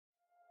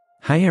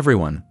Hey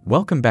everyone,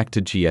 welcome back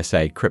to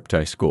GSA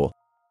Crypto School.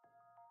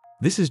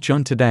 This is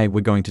John. Today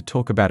we're going to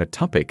talk about a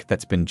topic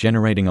that's been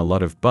generating a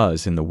lot of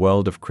buzz in the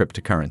world of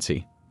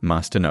cryptocurrency,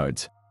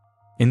 masternodes.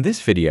 In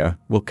this video,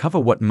 we'll cover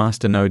what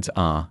masternodes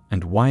are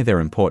and why they're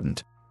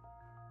important.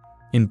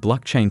 In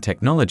blockchain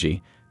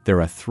technology,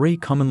 there are three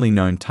commonly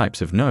known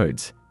types of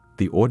nodes: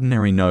 the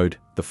ordinary node,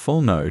 the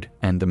full node,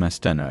 and the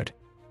masternode.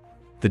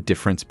 The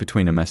difference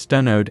between a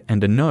masternode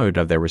and a node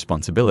are their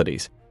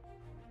responsibilities.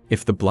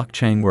 If the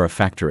blockchain were a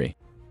factory,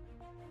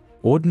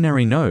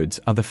 ordinary nodes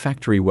are the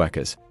factory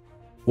workers.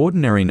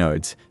 Ordinary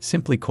nodes,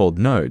 simply called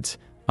nodes,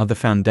 are the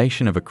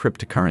foundation of a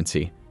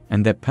cryptocurrency,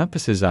 and their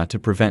purposes are to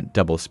prevent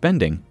double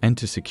spending and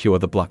to secure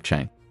the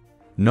blockchain.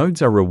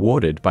 Nodes are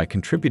rewarded by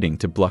contributing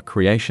to block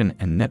creation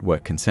and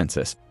network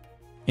consensus.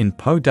 In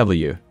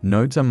PoW,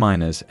 nodes are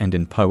miners, and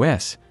in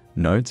PoS,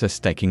 nodes are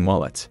staking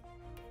wallets.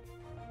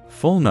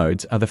 Full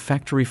nodes are the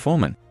factory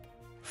foreman.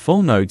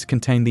 Full nodes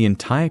contain the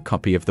entire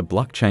copy of the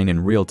blockchain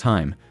in real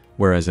time,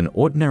 whereas an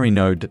ordinary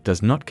node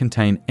does not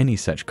contain any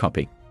such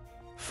copy.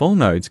 Full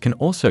nodes can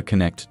also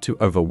connect to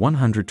over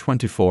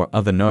 124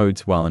 other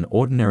nodes, while an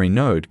ordinary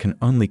node can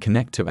only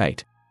connect to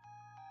 8.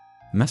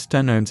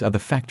 Masternodes are the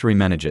factory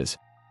managers.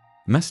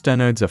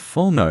 Masternodes are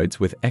full nodes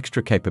with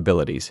extra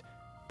capabilities.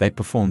 They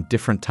perform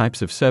different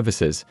types of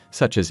services,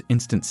 such as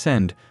instant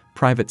send,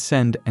 private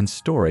send, and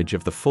storage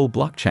of the full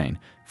blockchain,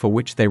 for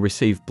which they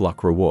receive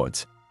block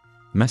rewards.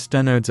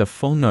 Masternodes are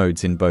full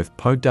nodes in both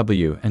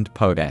PoW and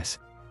PoS.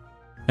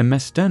 A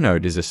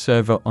masternode is a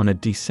server on a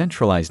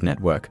decentralized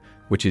network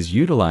which is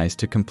utilized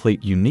to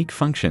complete unique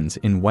functions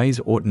in ways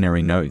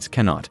ordinary nodes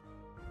cannot.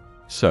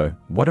 So,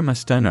 what are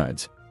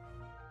masternodes?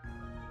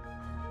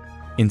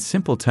 In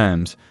simple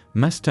terms,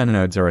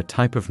 masternodes are a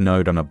type of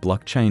node on a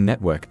blockchain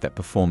network that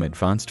perform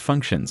advanced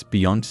functions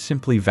beyond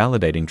simply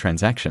validating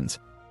transactions.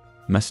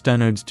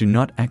 Masternodes do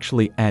not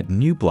actually add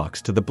new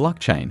blocks to the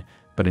blockchain,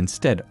 but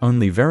instead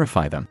only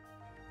verify them.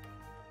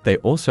 They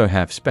also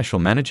have special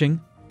managing,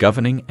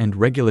 governing, and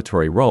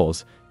regulatory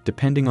roles,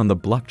 depending on the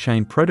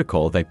blockchain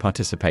protocol they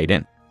participate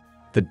in.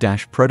 The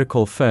Dash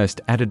protocol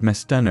first added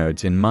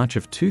masternodes in March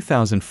of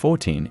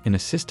 2014 in a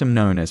system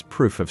known as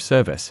proof of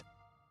service.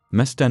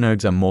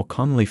 Masternodes are more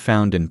commonly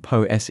found in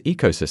PoS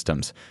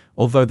ecosystems,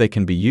 although they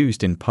can be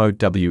used in PoW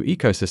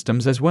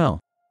ecosystems as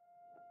well.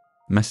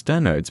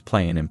 Masternodes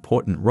play an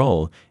important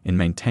role in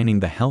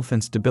maintaining the health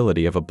and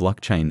stability of a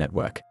blockchain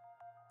network.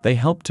 They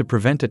help to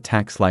prevent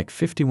attacks like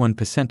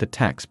 51%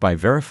 attacks by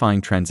verifying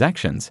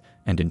transactions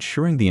and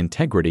ensuring the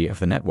integrity of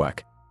the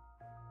network.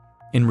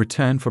 In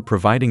return for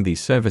providing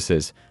these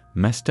services,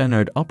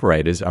 masternode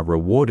operators are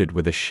rewarded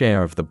with a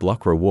share of the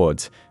block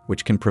rewards,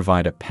 which can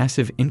provide a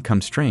passive income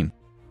stream.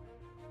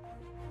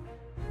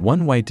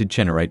 One way to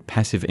generate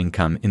passive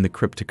income in the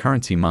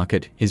cryptocurrency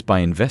market is by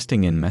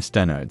investing in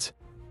masternodes.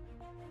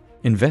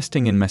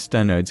 Investing in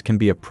masternodes can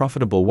be a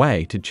profitable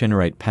way to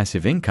generate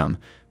passive income,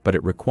 but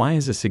it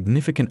requires a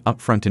significant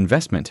upfront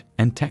investment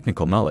and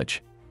technical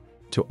knowledge.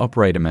 To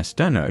operate a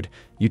masternode,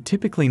 you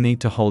typically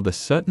need to hold a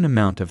certain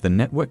amount of the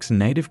network's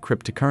native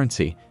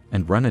cryptocurrency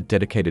and run a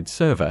dedicated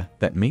server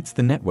that meets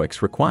the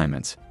network's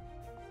requirements.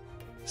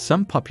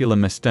 Some popular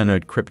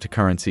masternode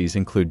cryptocurrencies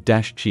include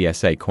Dash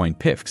GSA Coin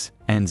PIFX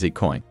and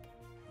Zcoin.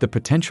 The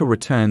potential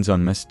returns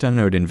on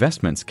masternode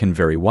investments can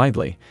vary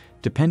widely,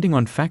 depending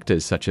on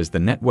factors such as the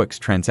network's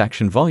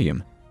transaction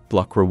volume,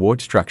 block reward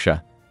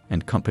structure,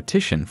 and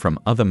competition from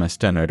other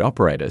masternode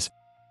operators.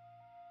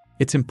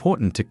 It's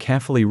important to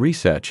carefully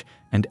research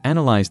and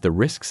analyze the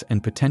risks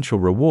and potential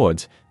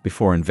rewards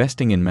before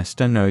investing in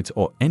masternodes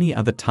or any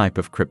other type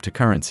of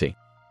cryptocurrency.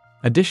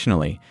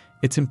 Additionally,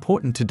 it's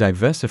important to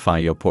diversify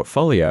your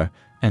portfolio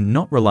and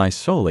not rely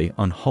solely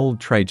on hold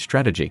trade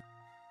strategy.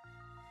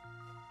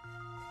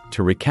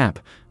 To recap,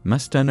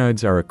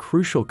 masternodes are a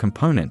crucial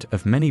component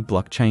of many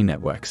blockchain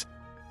networks.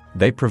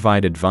 They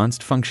provide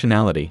advanced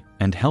functionality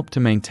and help to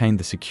maintain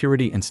the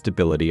security and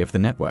stability of the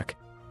network.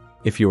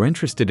 If you're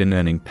interested in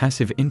earning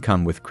passive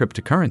income with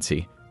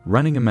cryptocurrency,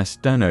 running a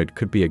masternode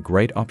could be a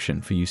great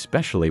option for you,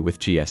 especially with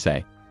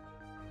GSA.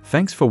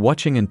 Thanks for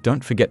watching, and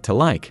don't forget to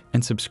like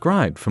and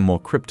subscribe for more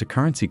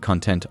cryptocurrency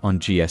content on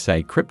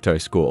GSA Crypto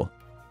School.